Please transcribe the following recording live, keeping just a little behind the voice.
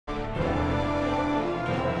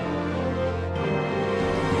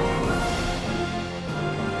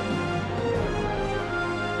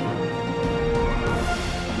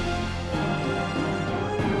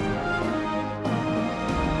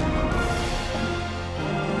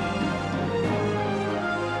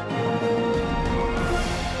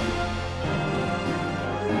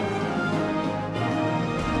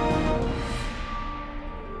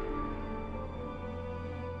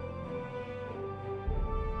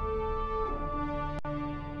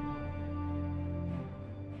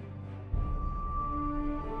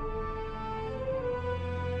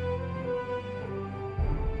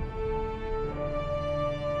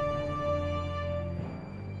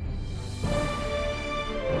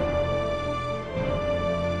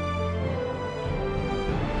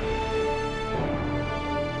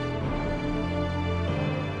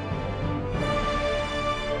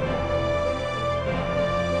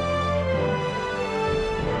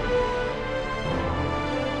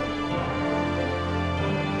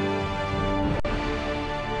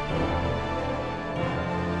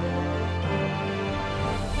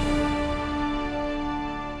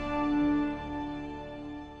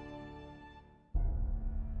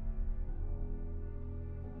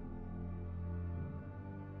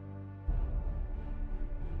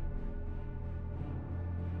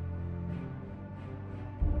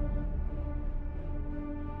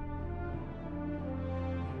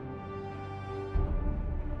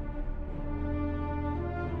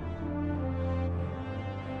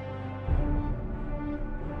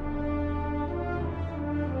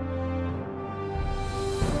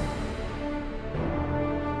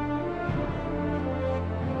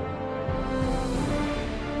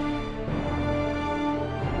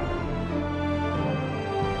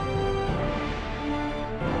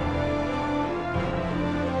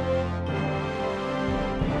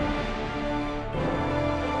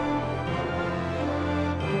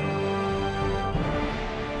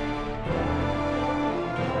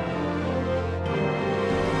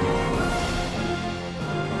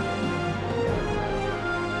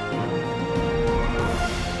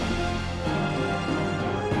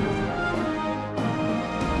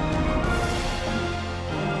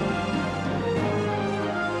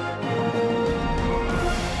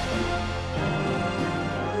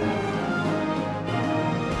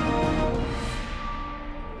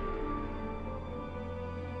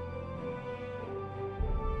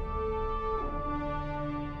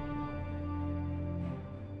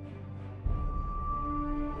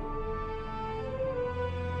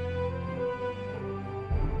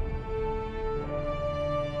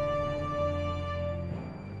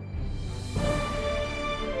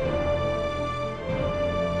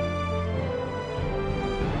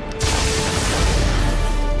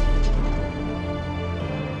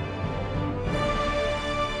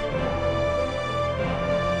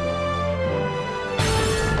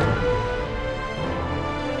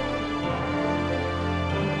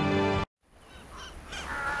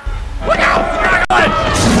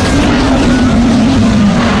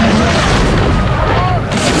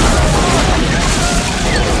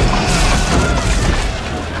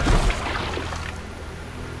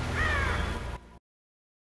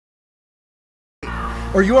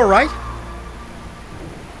Are you alright?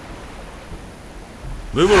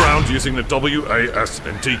 Move around using the W, A, S,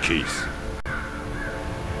 and T keys.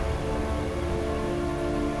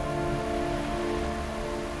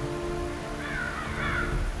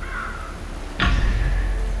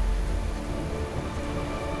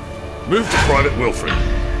 Move to Private Wilfred.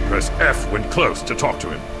 Press F when close to talk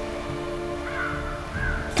to him.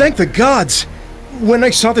 Thank the gods! When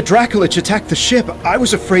I saw the Dracolich attack the ship, I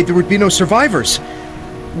was afraid there would be no survivors.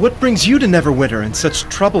 What brings you to Neverwinter in such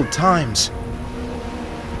troubled times?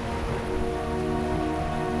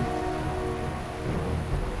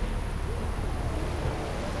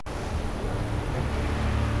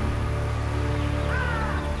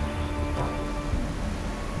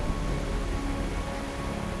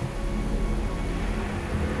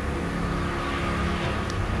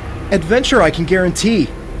 Adventure, I can guarantee.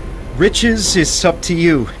 Riches is up to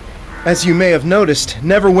you. As you may have noticed,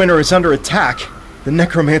 Neverwinter is under attack. The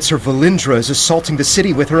necromancer Valindra is assaulting the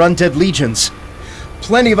city with her undead legions.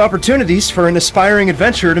 Plenty of opportunities for an aspiring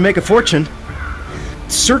adventurer to make a fortune.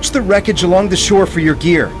 Search the wreckage along the shore for your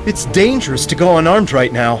gear. It's dangerous to go unarmed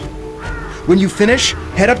right now. When you finish,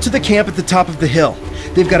 head up to the camp at the top of the hill.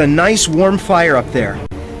 They've got a nice warm fire up there.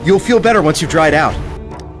 You'll feel better once you've dried out.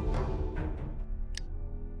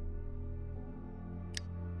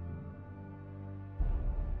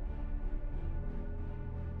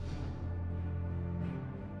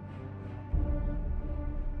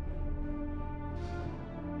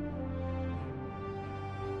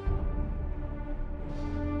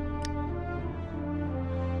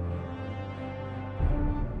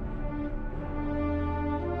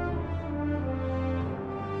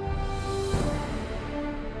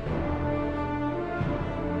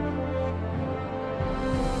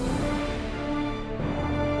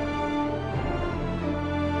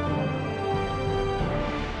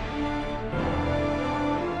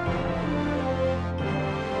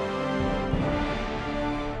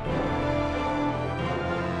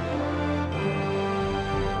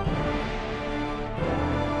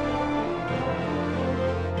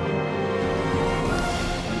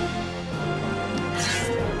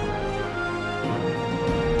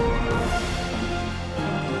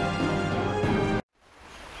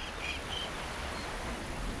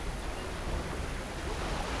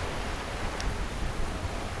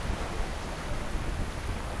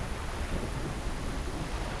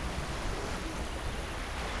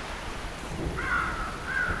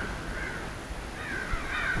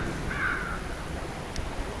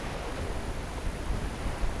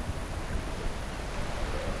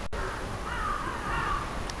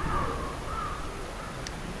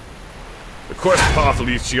 The quest path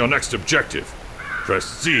leads to your next objective.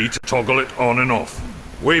 Press Z to toggle it on and off.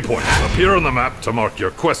 Waypoints appear on the map to mark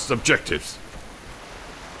your quest's objectives.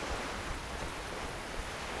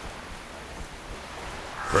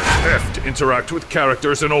 Press F to interact with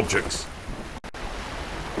characters and objects.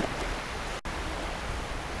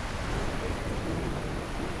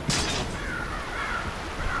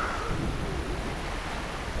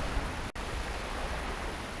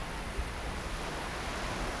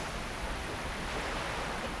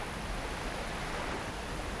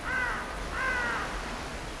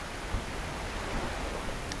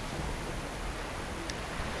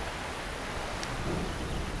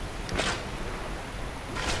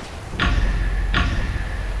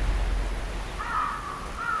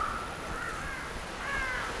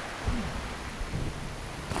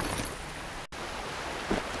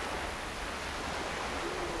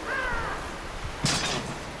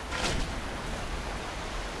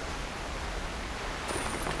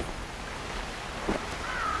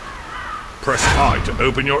 Press I to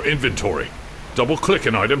open your inventory. Double-click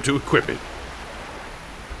an item to equip it.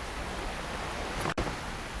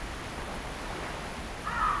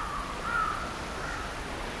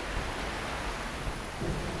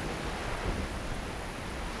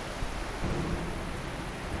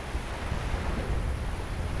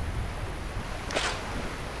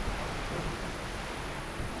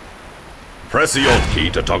 Press the Alt key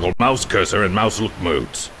to toggle mouse cursor and mouse look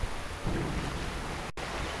modes.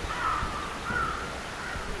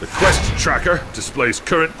 The quest tracker displays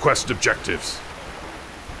current quest objectives.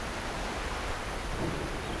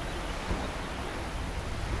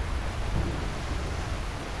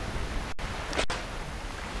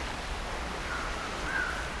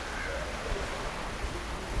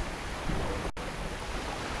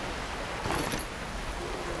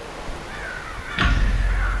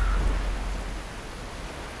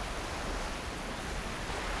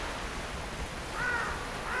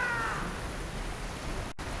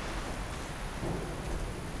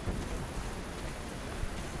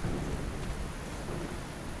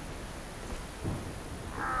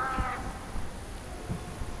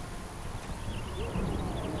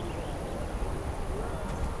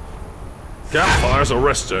 Campfires are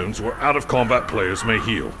rest zones where out-of-combat players may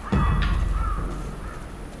heal.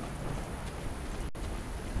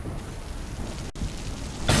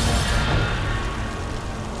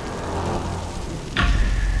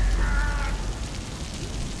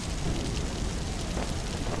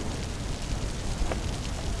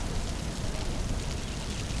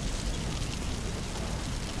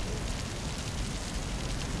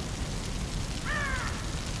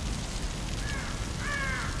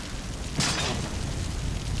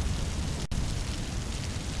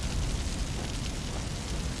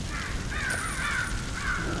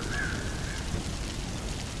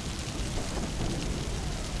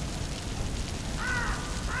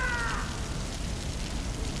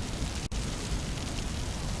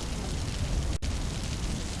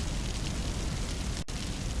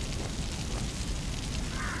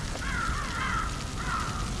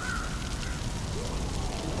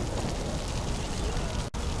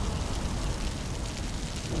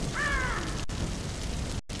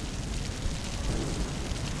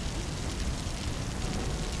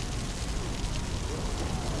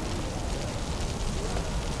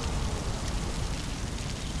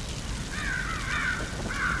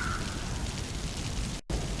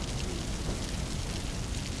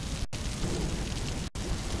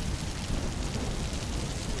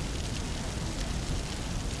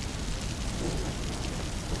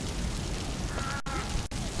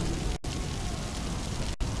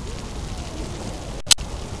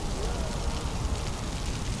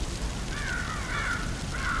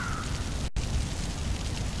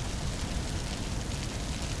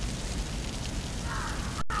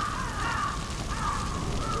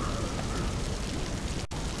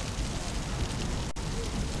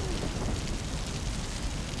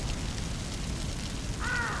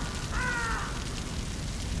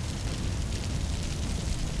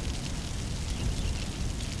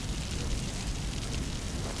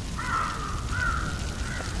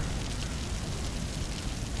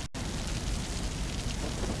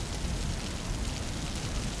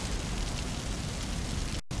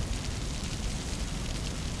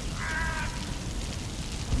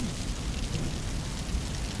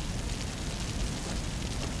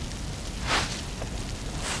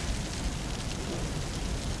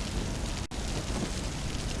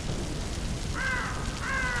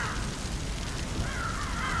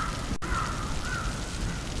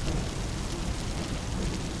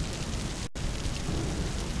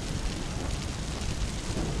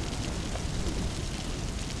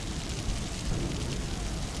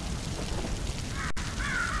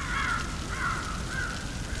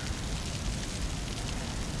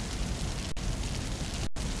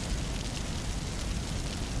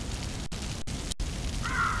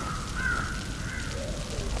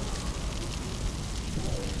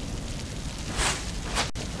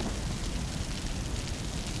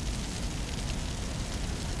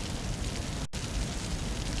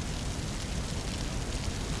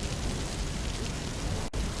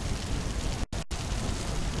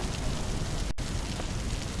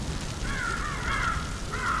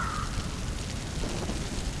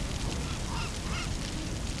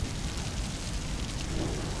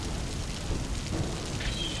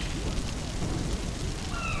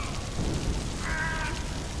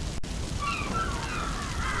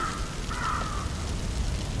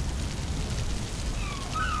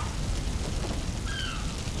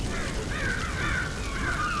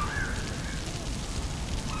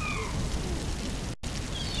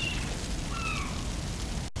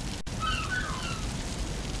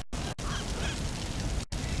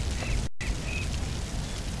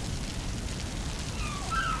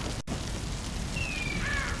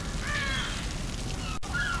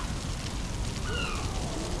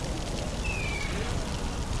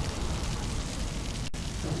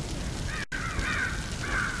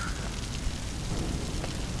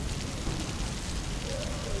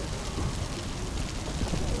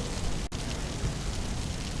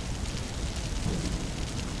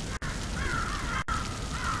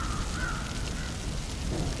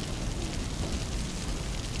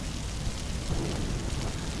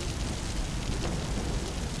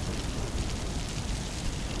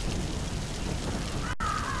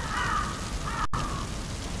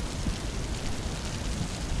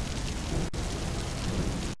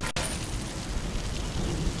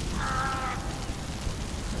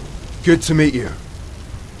 Good to meet you.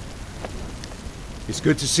 It's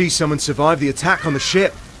good to see someone survive the attack on the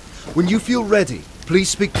ship. When you feel ready, please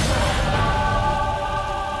speak.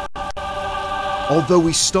 Although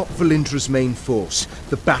we stopped Valindra's main force,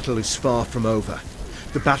 the battle is far from over.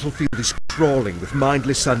 The battlefield is crawling with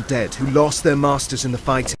mindless undead who lost their masters in the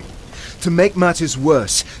fighting. To make matters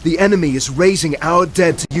worse, the enemy is raising our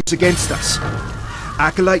dead to use against us.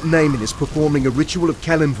 Acolyte Naaman is performing a ritual of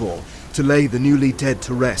Kelimvor to lay the newly dead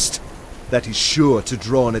to rest. That is sure to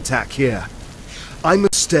draw an attack here. I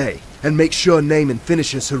must stay and make sure Naaman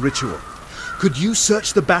finishes her ritual. Could you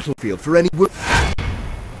search the battlefield for any wound?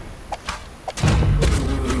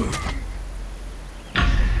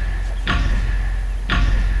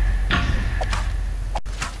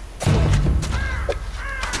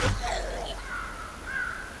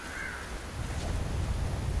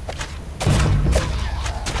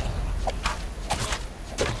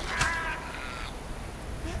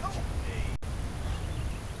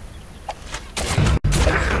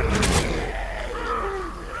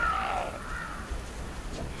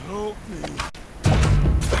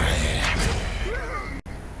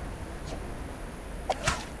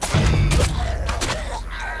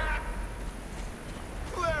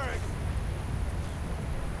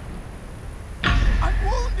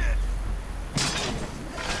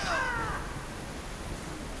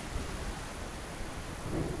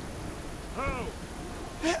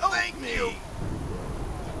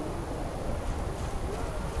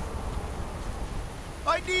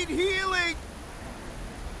 I need healing!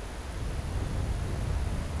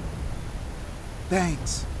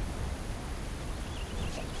 Thanks.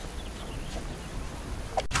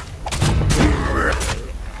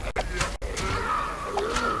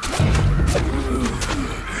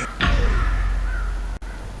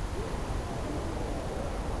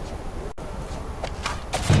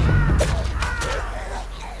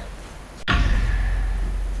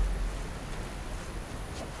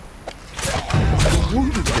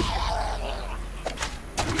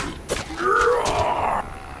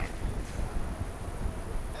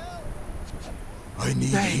 I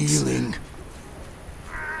need healing.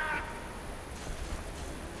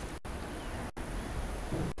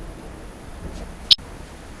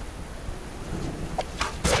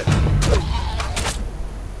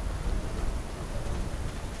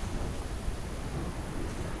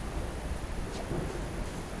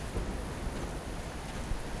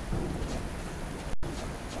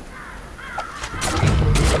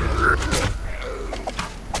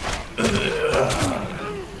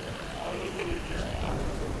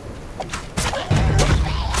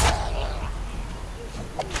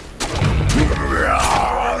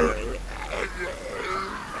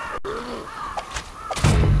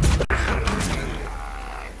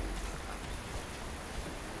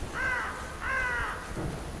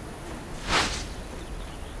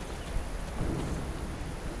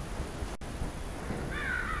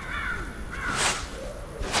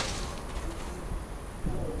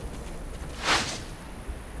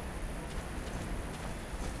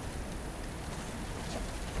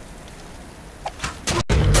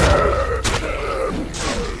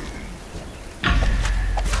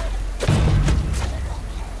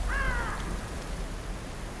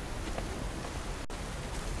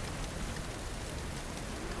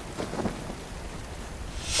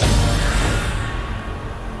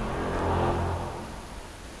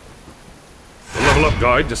 The Level Up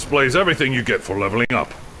Guide displays everything you get for leveling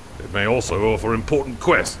up. It may also offer important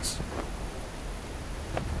quests.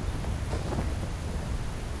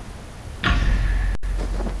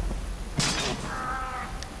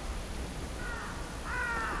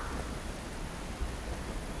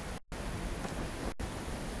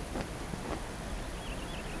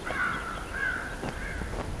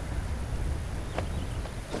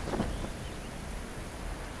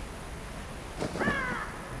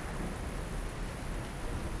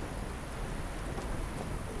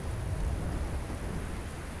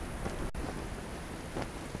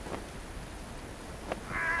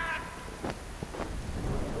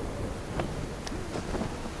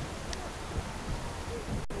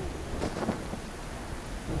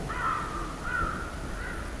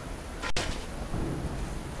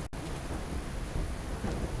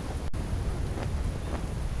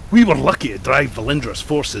 We were lucky to drive Valindra's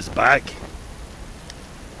forces back.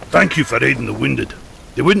 Thank you for aiding the wounded.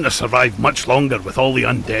 They wouldn't have survived much longer with all the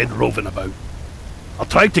undead roving about. I'll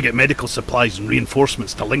try to get medical supplies and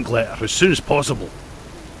reinforcements to Linkletter as soon as possible.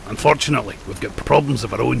 Unfortunately, we've got problems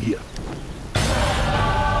of our own here.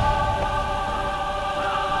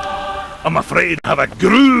 I'm afraid I have a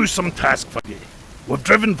gruesome task for you. We've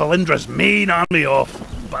driven Valindra's main army off,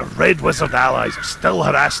 but our Red Wizard allies are still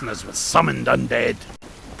harassing us with summoned undead.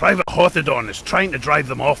 Private Hothedon is trying to drive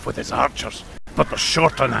them off with his archers, but they're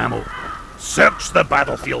short on ammo. Search the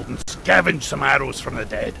battlefield and scavenge some arrows from the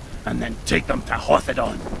dead, and then take them to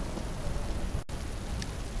Hothedon.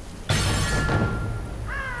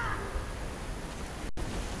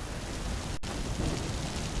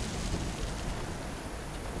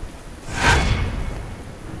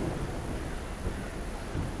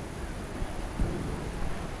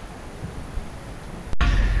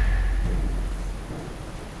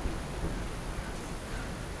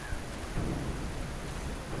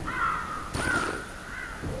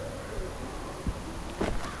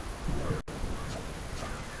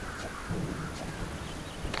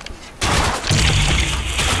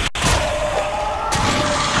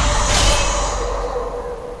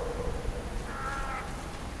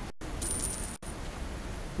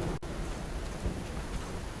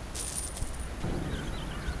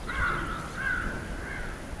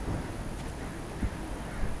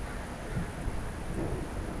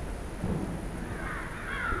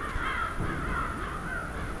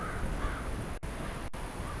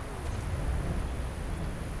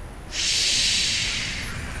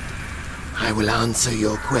 I will answer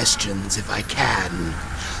your questions if I can.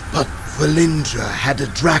 But Valindra had a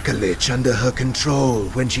Dracolich under her control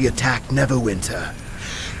when she attacked Neverwinter.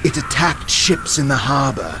 It attacked ships in the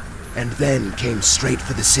harbor, and then came straight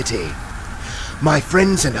for the city. My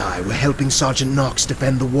friends and I were helping Sergeant Knox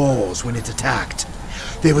defend the walls when it attacked.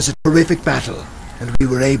 There was a terrific battle, and we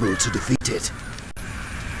were able to defeat it.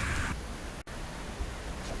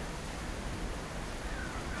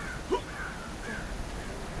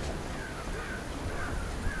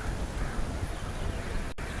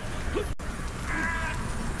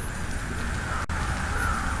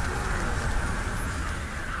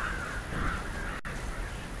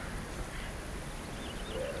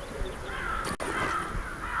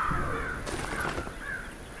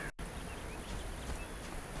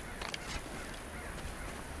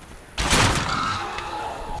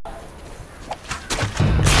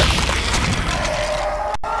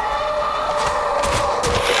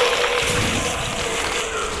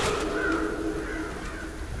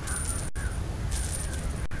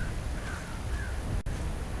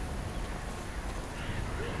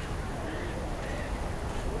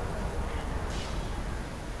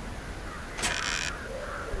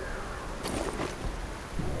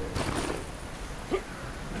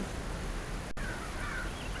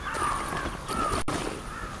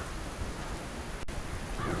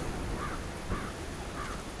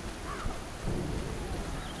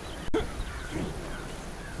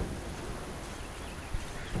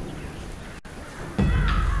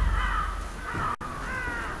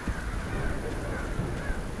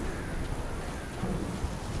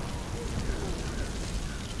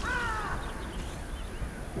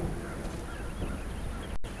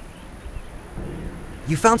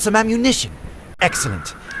 You found some ammunition.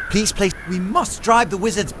 Excellent. Please place... We must drive the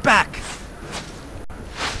wizards back!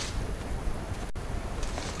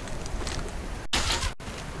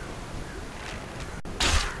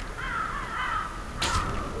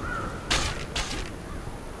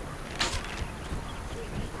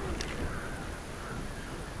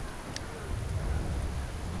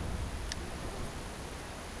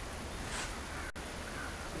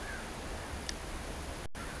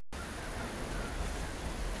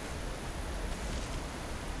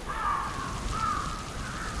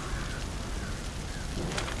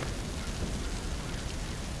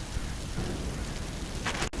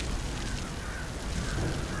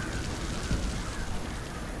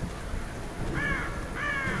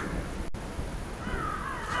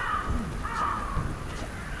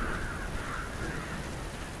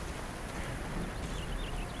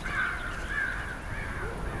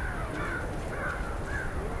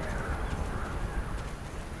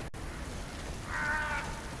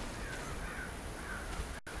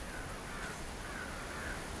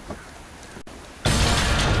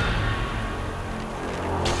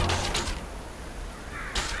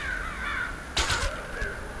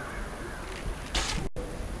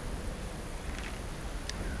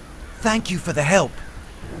 Thank you for the help.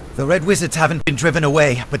 The Red Wizards haven't been driven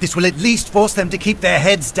away, but this will at least force them to keep their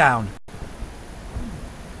heads down.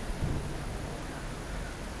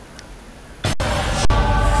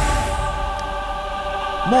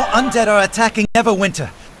 More undead are attacking Neverwinter.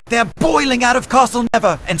 They're boiling out of Castle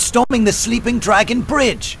Never and storming the Sleeping Dragon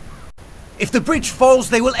Bridge. If the bridge falls,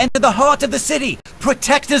 they will enter the heart of the city.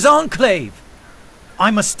 Protector's Enclave. I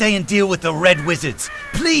must stay and deal with the Red Wizards.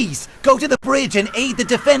 Please, go to the bridge and aid the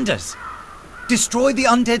defenders. Destroy the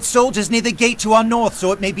undead soldiers near the gate to our north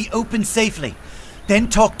so it may be opened safely. Then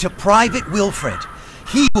talk to Private Wilfred.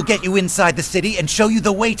 He will get you inside the city and show you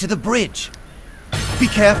the way to the bridge. Be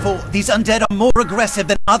careful, these undead are more aggressive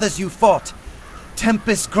than others you fought.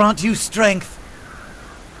 Tempest grant you strength.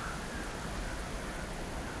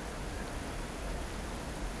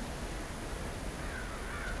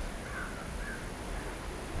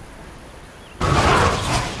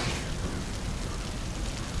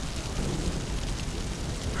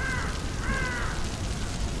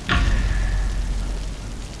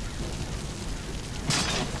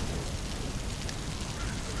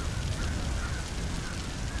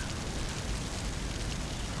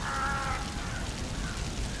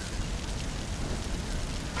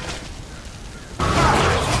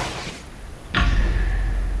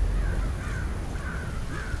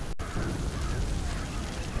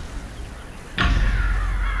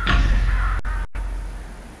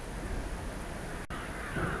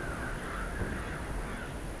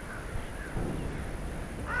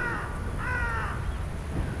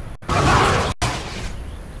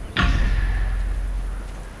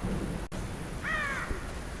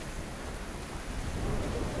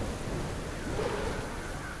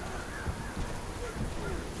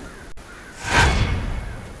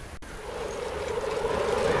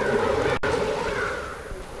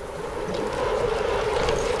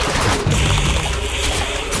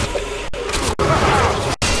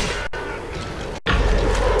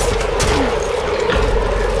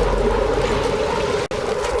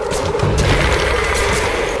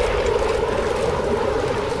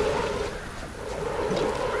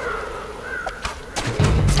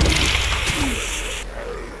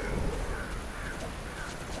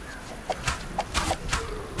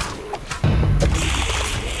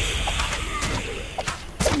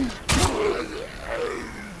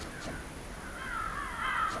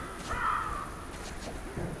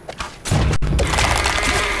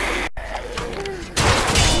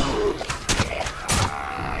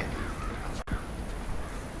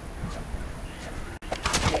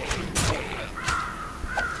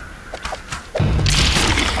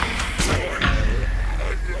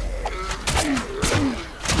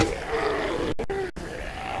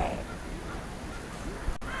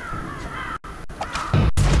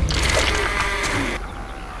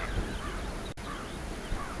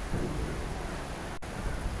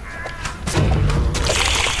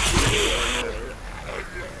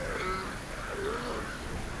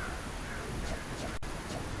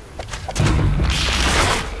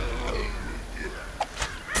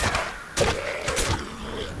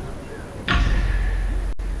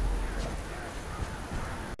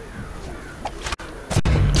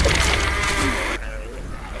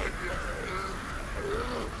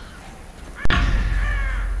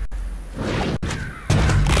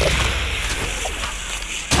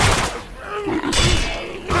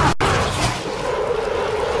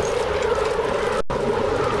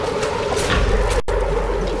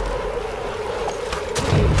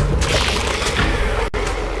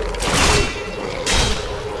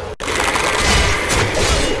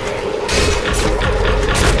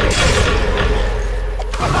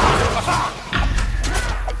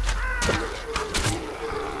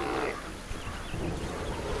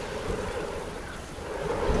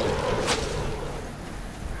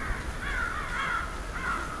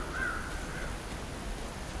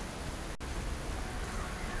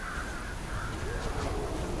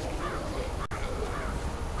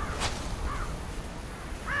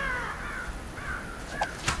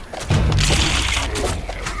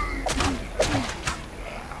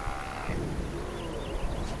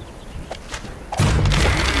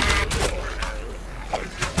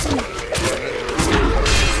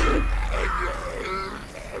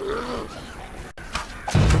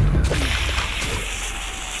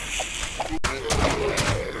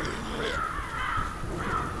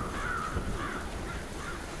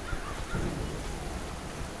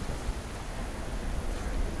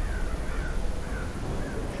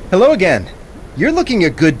 Hello again. You're looking a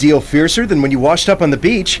good deal fiercer than when you washed up on the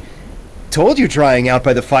beach. Told you drying out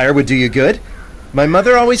by the fire would do you good. My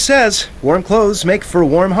mother always says, warm clothes make for a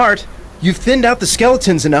warm heart. You've thinned out the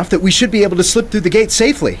skeletons enough that we should be able to slip through the gate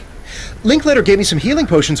safely. Linklater gave me some healing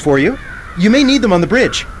potions for you. You may need them on the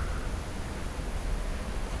bridge.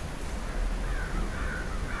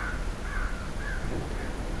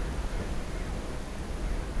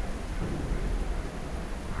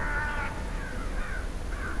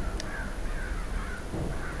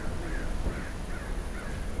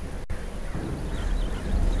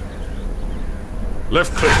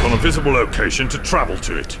 Left click on a visible location to travel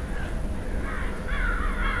to it.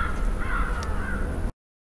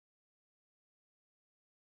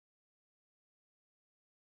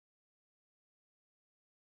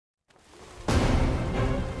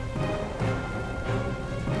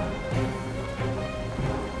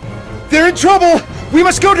 They're in trouble! We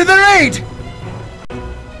must go to their aid!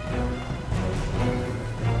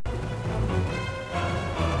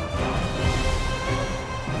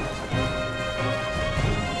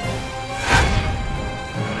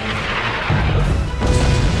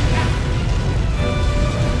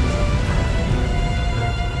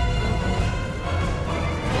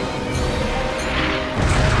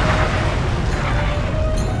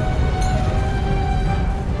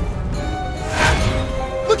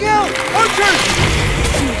 Look out! Archers!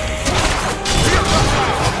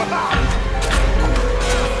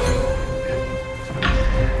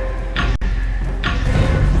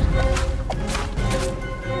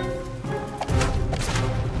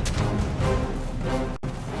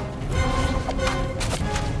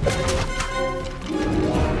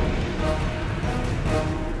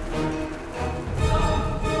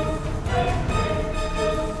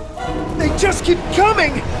 They just keep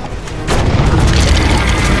coming!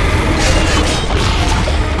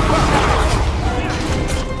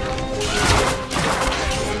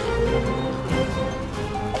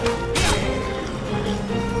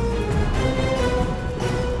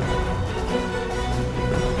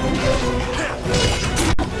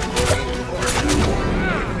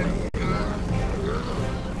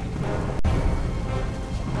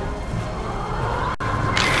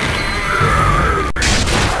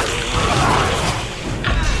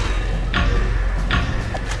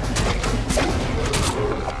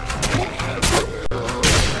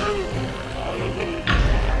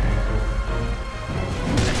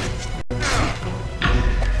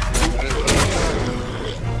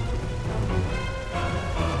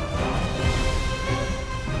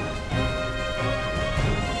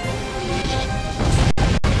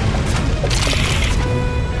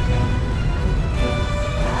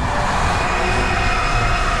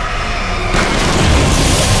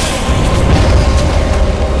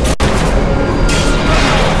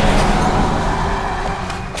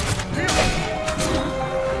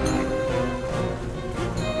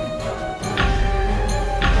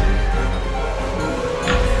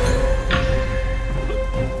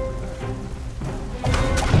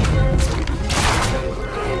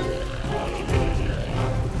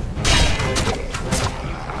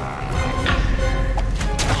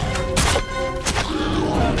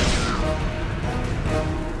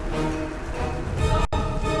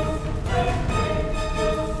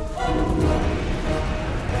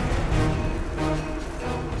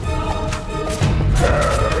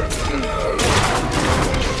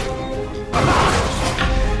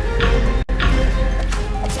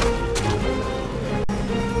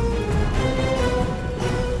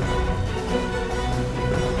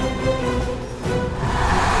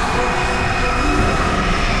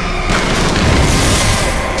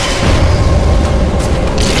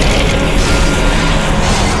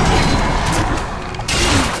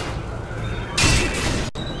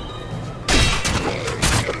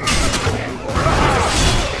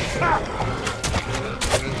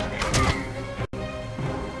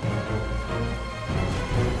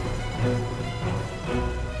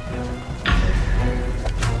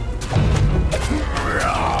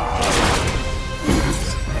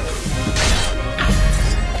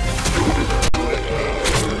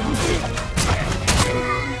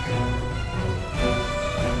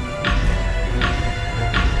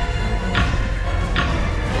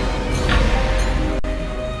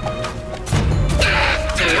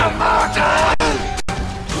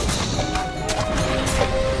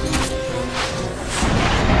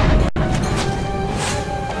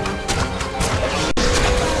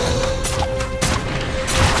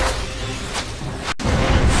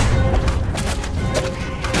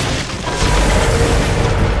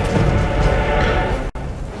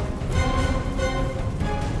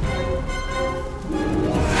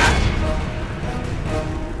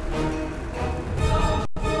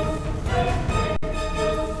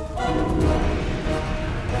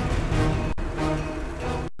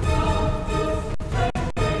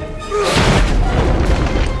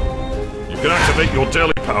 activate your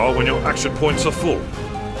daily power when your action points are full.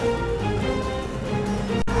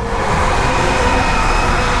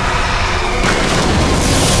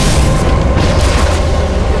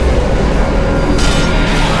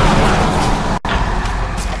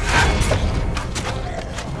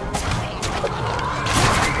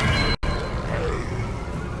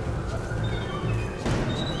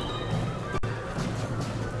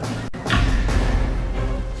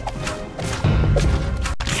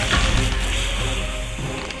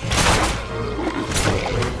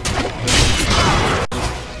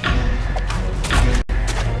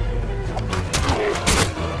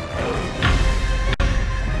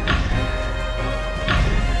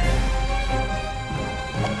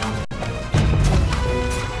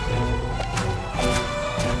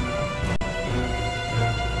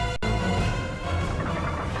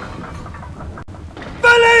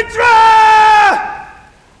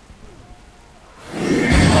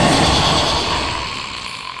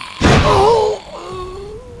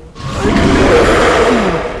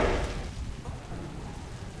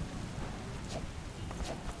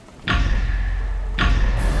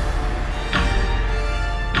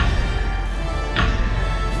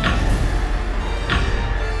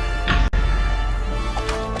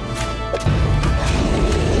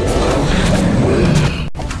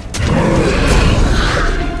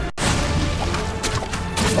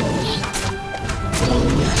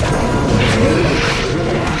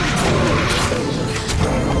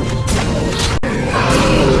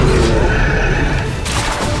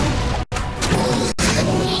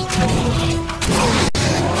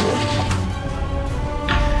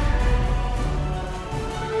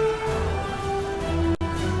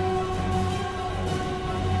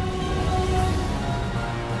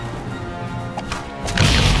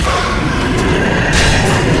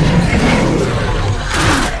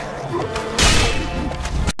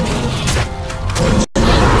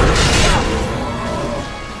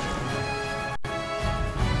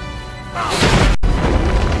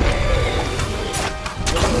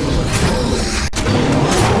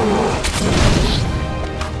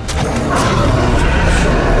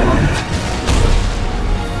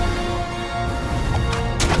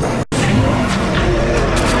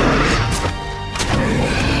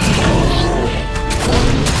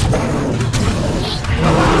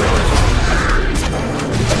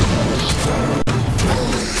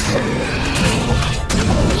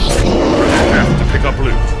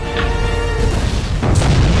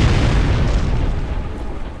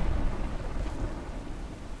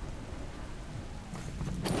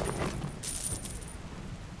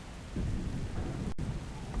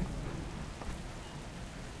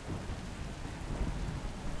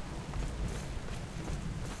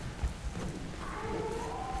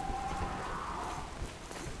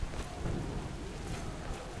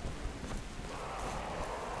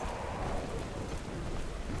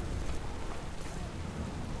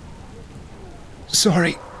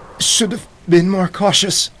 Sorry, should have been more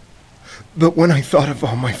cautious. But when I thought of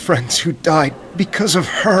all my friends who died because of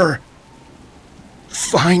her...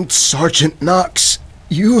 Find Sergeant Knox.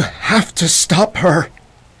 You have to stop her.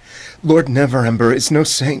 Lord Neverember is no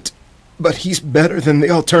saint, but he's better than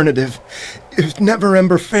the alternative. If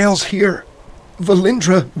Neverember fails here,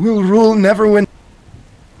 Valindra will rule Neverwinter.